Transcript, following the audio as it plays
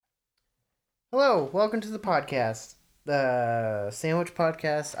Hello, welcome to the podcast. The Sandwich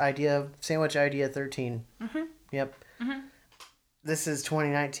Podcast Sandwich Idea 13. Mm-hmm. Yep. Mm-hmm. This is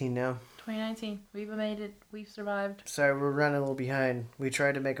 2019 now. 2019. We've made it. We've survived. Sorry, we're running a little behind. We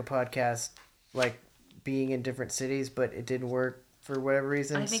tried to make a podcast, like, being in different cities, but it didn't work for whatever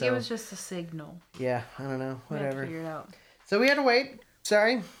reason. I think it was just a signal. Yeah, I don't know. We had to Whatever. figure it out. So we had to wait.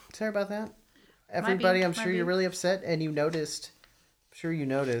 Sorry about that. Everybody, I'm might sure you're be. really upset, and you noticed. I'm sure you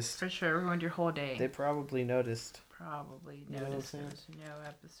noticed. For sure. We ruined your whole day. They probably noticed. Probably You know what I'm noticed saying? there's no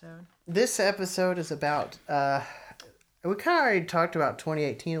episode. This episode is about we kind of already talked about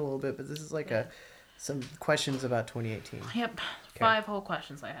 2018 a little bit, but this is like some questions about 2018. Yep. 5 whole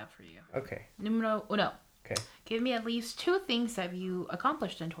questions I have for you. Okay. Numero uno. Okay. Give me at least 2 things that you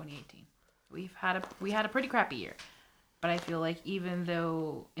accomplished in 2018. We had a pretty crappy year, but I feel like even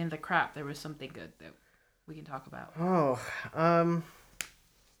though in the crap there was something good that we can talk about.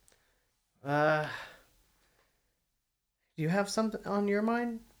 Do you have something on your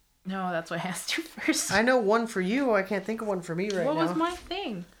mind? No, that's why I asked you first. I know one for you. I can't think of one for me right What now. was my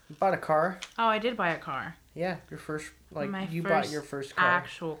thing? You bought a car. Oh, I did buy a car. Yeah, your first you My bought your first car.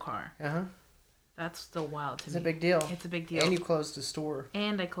 Actual car. Uh-huh. That's still wild to me. It's a big deal. It's a big deal. And you closed a store.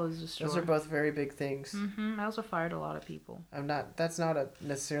 And I closed the store. Those are both very big things. I also fired a lot of people. That's not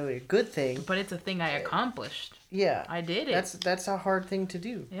necessarily a good thing. But it's a thing I accomplished. Yeah. I did it. That's a hard thing to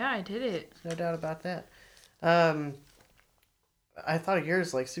do. Yeah, I did it. No doubt about that. I thought of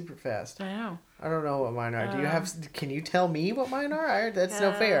yours like super fast. I know. I don't know what mine are. Can you tell me what mine are? That's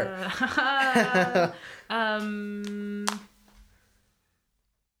no fair.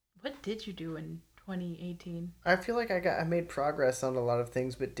 What did you do in 2018? I feel like I made progress on a lot of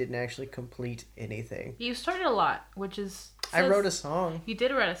things, but didn't actually complete anything. You started a lot, which is... I wrote a song. You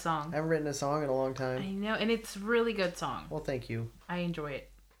did write a song. I haven't written a song in a long I time. know, and it's a really good song. Well, thank you. I enjoy it.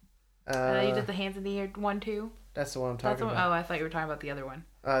 You did the Hands in the Air one too? That's the one I'm talking about. Oh, I thought you were talking about the other one.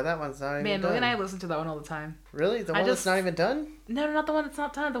 That one's not even Man, done. Logan and I listen to that one all the time. Really? The one that's not even done? No, not the one that's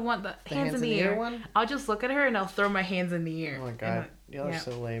not done. The one, the hands in the air one? I'll just look at her and I'll throw my hands in the air. Oh my god. Y'all are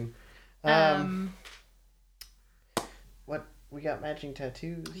so lame. What? We got matching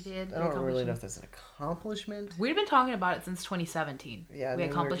tattoos. We did. I don't really know if that's an accomplishment. We've been talking about it since 2017. Yeah, we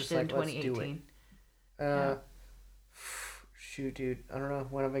accomplished it in 2018. Shoot, dude. I don't know.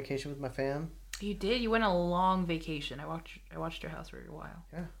 Went on vacation with my fam. You did? You went on a long vacation. I watched your house for a while.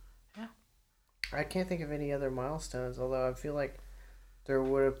 Yeah. Yeah. I can't think of any other milestones, although I feel like there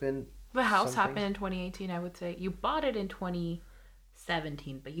would have been The house something. happened in 2018, I would say. You bought it in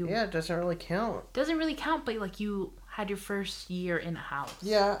 2017, but you... Yeah, it doesn't really count. Doesn't really count, but like you had your first year in a house.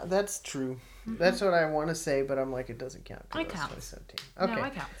 Yeah, that's true. That's what I want to say, but I'm like, it doesn't count. It counts. 2017. Okay. No,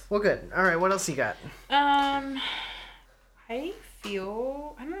 it counts. Well, good. All right, what else you got? I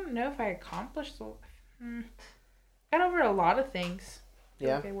don't know if I accomplished got over a lot of things.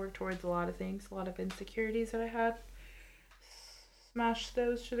 Yeah. I worked towards a lot of things, a lot of insecurities that I had. Smashed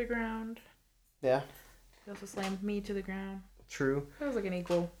those to the ground. Yeah. They also slammed me to the ground. True. It was like an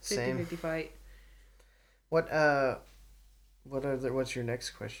equal 50-50 fight. What's your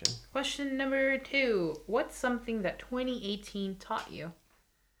next question? Question number 2. What's something that 2018 taught you?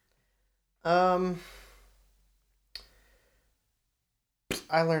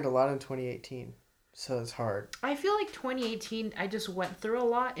 I learned a lot in 2018, so it's hard. I feel like 2018, I just went through a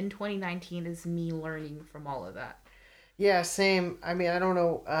lot, and 2019 is me learning from all of that. Yeah, same. I mean, I don't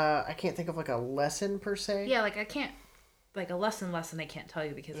know. I can't think of like a lesson per se. Yeah, like I can't, like a lesson I can't tell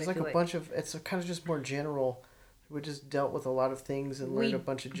you because There's I like feel a bunch of, it's kind of just more general. We just dealt with a lot of things and learned a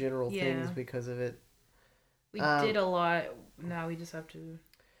bunch of general things because of it. We did a lot. Now we just have to.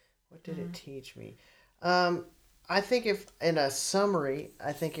 What did it teach me? I think if in a summary,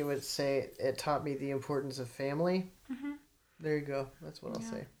 I think it would say it taught me the importance of family. Mm-hmm. There you go. That's what I'll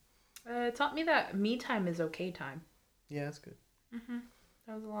say. It taught me that me time is okay time. Yeah, that's good. Mm-hmm.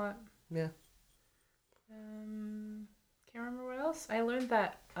 That was a lot. Yeah. Can't remember what else. I learned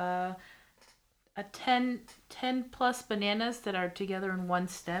that a 10 plus bananas that are together in one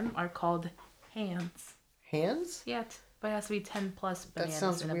stem are called hands. Hands? Yeah, but it has to be 10 plus bananas that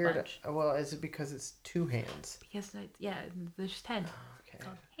sounds in weird. a bunch. Well, is it because it's 2 hands? Because, there's 10. Okay. It's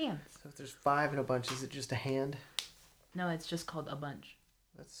called hands. So if there's 5 in a bunch, is it just a hand? No, it's just called a bunch.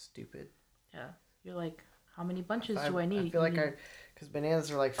 That's stupid. Yeah. You're like, how many bunches do I need? I feel like because bananas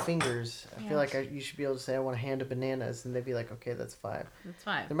are like fingers. I feel like you should be able to say I want a hand of bananas, and they'd be like, okay, that's 5. That's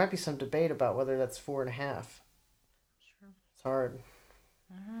 5. There might be some debate about whether that's 4.5. Sure. It's hard.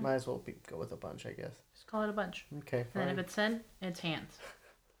 Might as well go with a bunch, I guess. Just call it a bunch. Okay, fine. And then if it's 10, it's hands.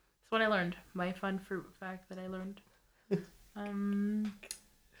 That's what I learned. My fun fruit fact that I learned.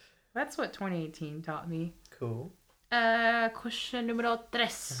 That's what 2018 taught me. Cool. Question numero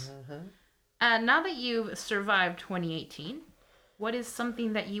tres. Now that you've survived 2018, what is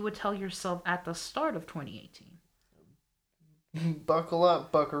something that you would tell yourself at the start of 2018? Buckle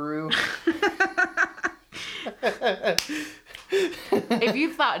up, buckaroo. If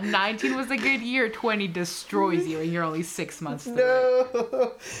you thought 19 was a good year, 20 destroys you, and you're only 6 months through.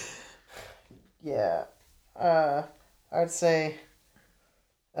 No. Yeah. I'd say.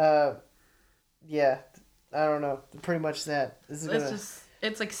 Yeah. I don't know. Pretty much that. This is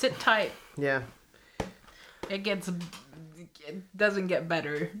It's like sit tight. Yeah. It doesn't get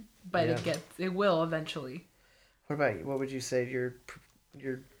better, but it will eventually. What about you? What would you say your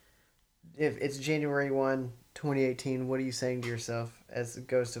if it's January 1, 2018, what are you saying to yourself as the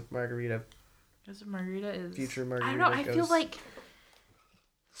ghost of Margarita? Ghost of Margarita is... Future Margarita. I don't know. I feel like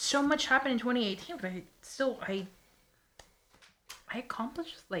so much happened in 2018, but I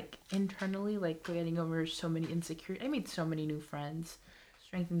accomplished, like, internally, like, getting over so many insecurities. I made so many new friends,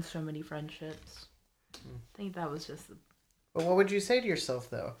 strengthened so many friendships. I think that was just... But what would you say to yourself,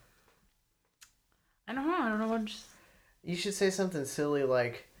 though? I don't know. You should say something silly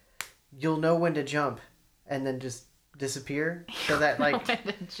like, you'll know when to jump, and then just disappear. So that, like... when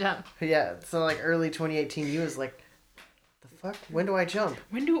to jump. Yeah, so, like, early 2018, you was like, the fuck? When do I jump?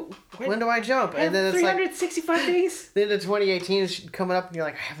 When do I jump? And then it's 365 days? Then the 2018 is coming up, and you're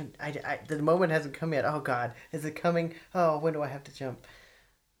like, the moment hasn't come yet. Oh, God. Is it coming? Oh, when do I have to jump?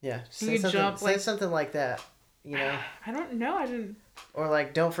 Yeah. Say something like that, you know? I don't know. I didn't... Or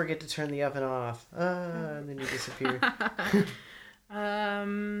like, don't forget to turn the oven off. And then you disappear. I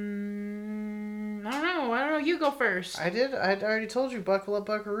don't know. You go first. I did. I already told you, buckle up,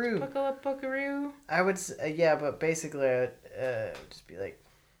 buckaroo. Buckle up, buckaroo. I would say, yeah, but basically I would just be like,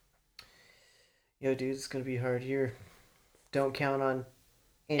 yo, dude, it's going to be a hard year. Don't count on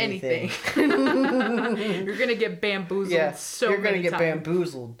anything. You're going to get bamboozled you're going to get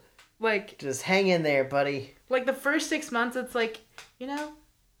bamboozled. Like, just hang in there, buddy. Like the first 6 months, it's like, you know,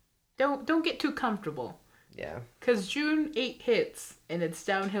 don't get too comfortable. Yeah. Because June 8 hits, and it's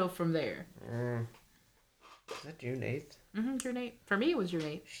downhill from there. Is that June 8th? Mm-hmm, June 8. For me, it was June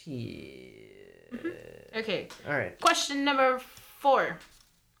 8. Shit. Mm-hmm. Okay. All right. Question number 4.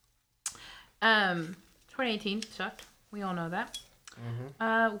 2018 sucked. We all know that.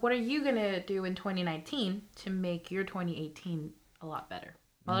 Mm-hmm. What are you going to do in 2019 to make your 2018 a lot better?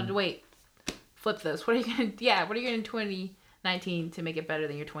 Well, wait. Flip this. What are you going to... Yeah, what are you going to do in 2019 to make it better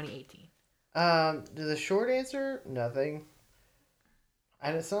than your 2018? The short answer, nothing.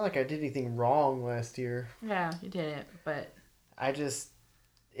 It's not like I did anything wrong last year. Yeah, you didn't, but...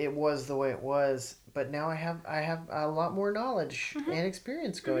 It was the way it was, but now I have a lot more knowledge and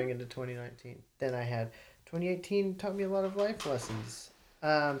experience going into 2019 than I had. 2018 taught me a lot of life lessons.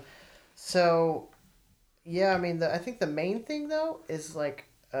 So, yeah, I mean, I think the main thing, though, is, like,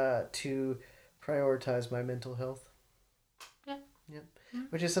 to prioritize my mental health. Yeah. Yep. Mm-hmm.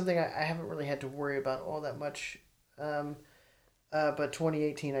 Which is something I haven't really had to worry about all that much. But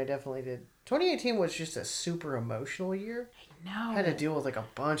 2018, I definitely did. 2018 was just a super emotional year. I know. I had to deal with, like, a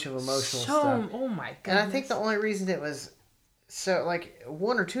bunch of emotional stuff. Oh, my goodness. And I think the only reason it was... So, like,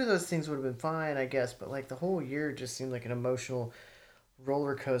 1 or 2 of those things would have been fine, I guess. But, like, the whole year just seemed like an emotional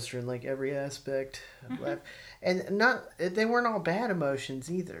roller coaster in, like, every aspect of life. And they weren't all bad emotions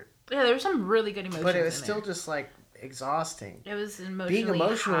either. Yeah, there were some really good emotions. But it was still just, like, exhausting. It was emotionally being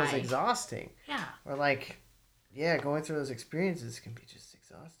emotional high. is exhausting. Yeah. Or, like, yeah, going through those experiences can be just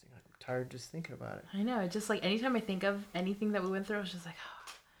exhausting. I'm tired just thinking about it. I know. Just, like, anytime I think of anything that we went through, I was just like,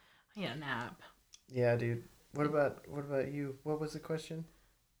 oh, I need a nap. Yeah, dude. What about you? What was the question?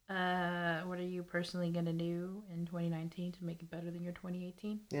 What are you personally going to do in 2019 to make it better than your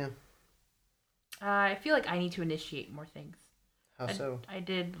 2018? Yeah. I feel like I need to initiate more things. How so? I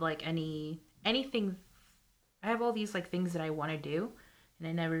did, like, anything. I have all these, like, things that I want to do, and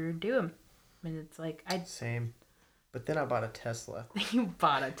I never do them. And it's like, Same. But then I bought a Tesla. You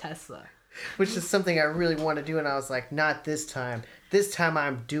bought a Tesla. Which is something I really want to do, and I was like, not this time. This time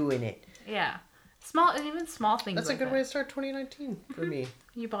I'm doing it. Yeah. Even small things. That's like a good way to start 2019 for me.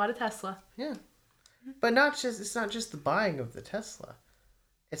 You bought a Tesla. Yeah. But it's not just the buying of the Tesla.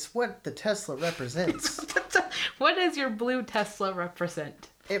 It's what the Tesla represents. What does your blue Tesla represent?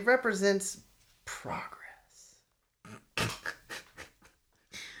 It represents progress.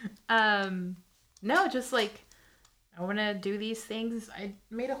 No, just like, I want to do these things. I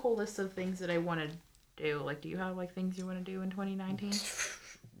made a whole list of things that I want to do. Like, do you have, like, things you want to do in 2019?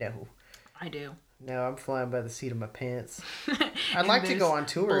 No. I do. No, I'm flying by the seat of my pants. I'd And like to go on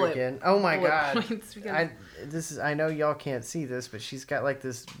tour again. Oh my god! I know y'all can't see this, but she's got like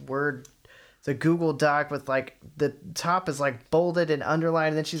this Word, it's a Google Doc with like the top is like bolded and underlined,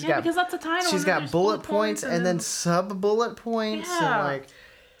 and then she's got because that's a title. She's got bullet points and then sub bullet points and like.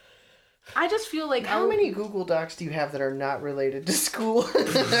 I just feel like how many Google Docs do you have that are not related to school?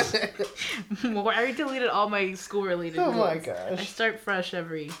 Well, I already deleted all my school related. Oh my gosh! I start fresh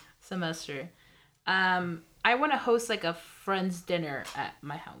every semester. I want to host like a friend's dinner at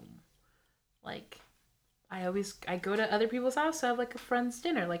my home. Like, I go to other people's house to have like a friend's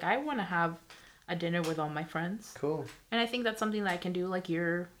dinner. Like, I want to have a dinner with all my friends. Cool. And I think that's something that I can do like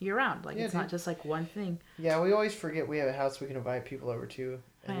year round. Like, it's not just like one thing. Yeah, we always forget we have a house we can invite people over to.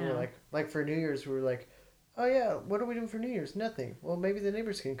 And we're like for New Year's, we were like, oh yeah, what are we doing for New Year's? Nothing. Well, maybe the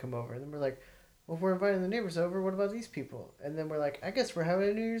neighbors can come over. And then we're like, well, if we're inviting the neighbors over, what about these people? And then we're like, I guess we're having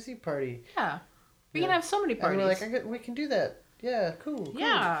a New Year's Eve party. Yeah. We can have so many parties. And we're like, we can do that. Yeah, cool.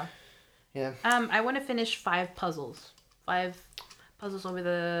 Yeah. Yeah. I want to finish 5 puzzles. 5 puzzles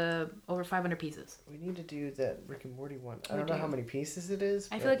over 500 pieces. We need to do that Rick and Morty one. I don't know how many pieces it is.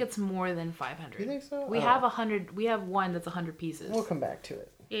 I feel like it's more than 500. You think so? We have 100. We have one that's 100 pieces. We'll come back to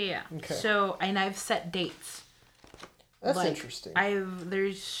it. Yeah. Okay. So, and I've set dates. That's interesting.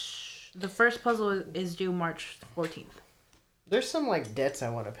 The first puzzle is due March 14th. There's some like debts I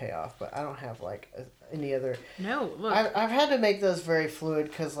want to pay off, but I don't have like any other. No, look. I've had to make those very fluid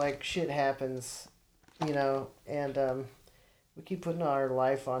because like shit happens, you know, and we keep putting our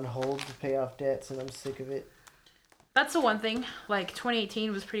life on hold to pay off debts, and I'm sick of it. That's the one thing. Like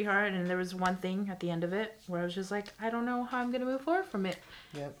 2018 was pretty hard, and there was one thing at the end of it where I was just like, I don't know how I'm gonna move forward from it.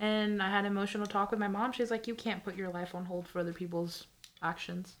 Yep. And I had an emotional talk with my mom. She's like, you can't put your life on hold for other people's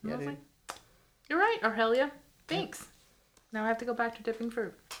actions. And I was like, you're right, Arhelia. Thanks. Yep. Now I have to go back to dipping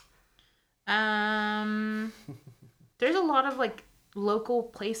fruit. There's a lot of like local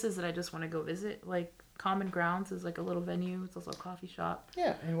places that I just want to go visit. Like Common Grounds is like a little venue. It's also a coffee shop.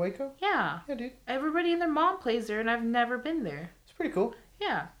 Yeah, in Waco? Yeah. Yeah, dude. Everybody and their mom plays there, and I've never been there. It's pretty cool.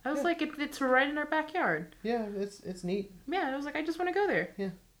 Yeah. I was like, it's right in our backyard. Yeah, it's neat. Yeah, I was like, I just want to go there. Yeah.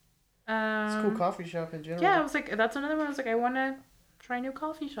 It's a cool coffee shop in general. Yeah, I was like, that's another one. I was like, I want to try new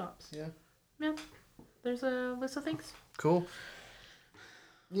coffee shops. Yeah. Yeah. There's a list of things. Cool.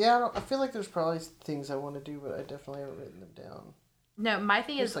 Yeah, I feel like there's probably things I want to do, but I definitely haven't written them down. No, my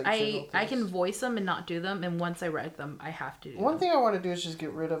thing is like I can voice them and not do them, and once I write them, I have to do One thing I want to do is just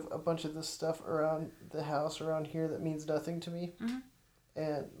get rid of a bunch of the stuff around the house around here that means nothing to me. Mm-hmm.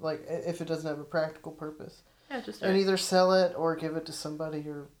 And, like, if it doesn't have a practical purpose. Yeah, just and either sell it or give it to somebody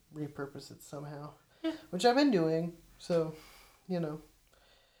or repurpose it somehow. Yeah. Which I've been doing, so, you know.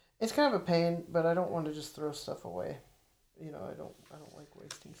 It's kind of a pain, but I don't want to just throw stuff away. You know, I don't like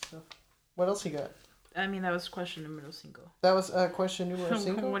wasting stuff. What else you got? I mean, that was question numero 5. That was question numero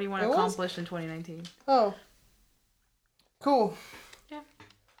 5? What do you want to accomplish in 2019? Oh. Cool. Yeah.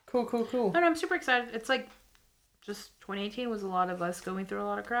 Cool. No, I'm super excited. It's like, just 2018 was a lot of us going through a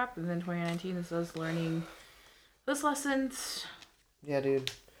lot of crap, and then 2019 is us learning those lessons. Yeah, dude.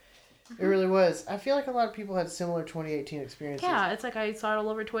 It really was. I feel like a lot of people had similar 2018 experiences. Yeah, it's like I saw it all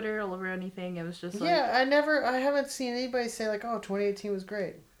over Twitter, all over anything. It was just like... Yeah, I haven't seen anybody say like, oh, 2018 was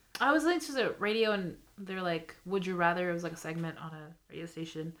great. I was listening to the radio and they're like, would you rather, it was like a segment on a radio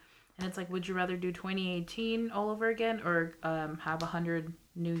station, and it's like, would you rather do 2018 all over again or have 100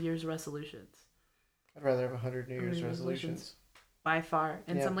 New Year's resolutions? I'd rather have 100 New Year's resolutions. By far.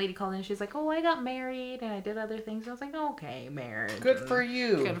 And some lady called in and she's like, oh, I got married and I did other things. And I was like, okay, marriage. Good for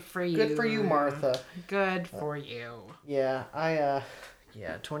you. Good for you. Good for you, Martha. Good for you. Yeah,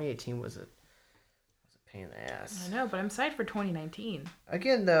 2018 was a pain in the ass. I know, but I'm excited for 2019.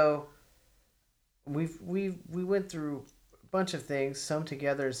 Again, though, we went through a bunch of things, some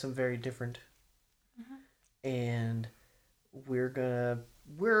together, some very different. Mm-hmm. And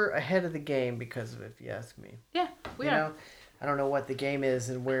we're ahead of the game because of it, if you ask me. Yeah, we are. Know, I don't know what the game is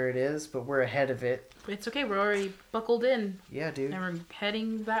and where it is, but we're ahead of it. It's okay. We're already buckled in. Yeah, dude. And we're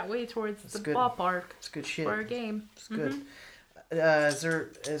heading that way towards the good. ballpark. It's good shit. For our game. It's good. Is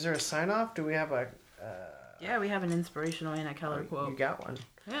there a sign off? Do we have a? Yeah, we have an inspirational Anna Keller quote. You got one.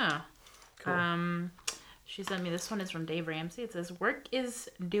 Yeah. Cool. She sent me this one. Is from Dave Ramsey. It says, "Work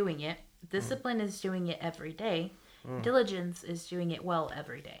is doing it. Discipline is doing it every day. Diligence is doing it well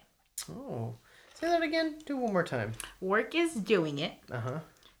every day." Oh. Say that again. Do it one more time. Work is doing it. Uh-huh.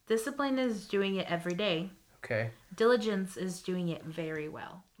 Discipline is doing it every day. Okay. Diligence is doing it very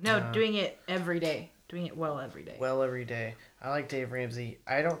well. No, doing it every day. doing it well every day. Well every day. I like Dave Ramsey.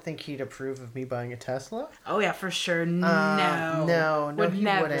 I don't think he'd approve of me buying a Tesla. Oh yeah, for sure. No. No, he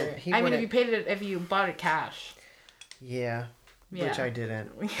never. wouldn't. He I wouldn't. mean, if you bought it cash. Yeah. Yeah. Which I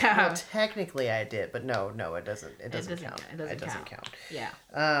didn't. Yeah. Well, technically I did, but no, it doesn't. It doesn't count. It doesn't count. Yeah.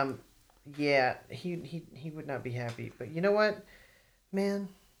 Yeah, he would not be happy. But you know what, man?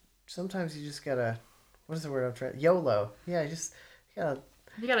 Sometimes you just gotta. What is the word I'm trying? YOLO. Yeah, you gotta.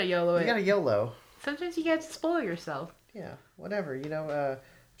 You gotta YOLO it. You gotta YOLO. Sometimes you gotta spoil yourself. Yeah, whatever.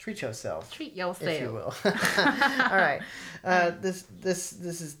 Treat yourself. Treat yourself, if you will. All right. This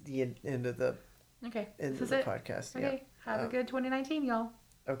is the end of the okay. end of the podcast. Okay. Yeah. Have a good 2019, y'all.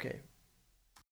 Okay.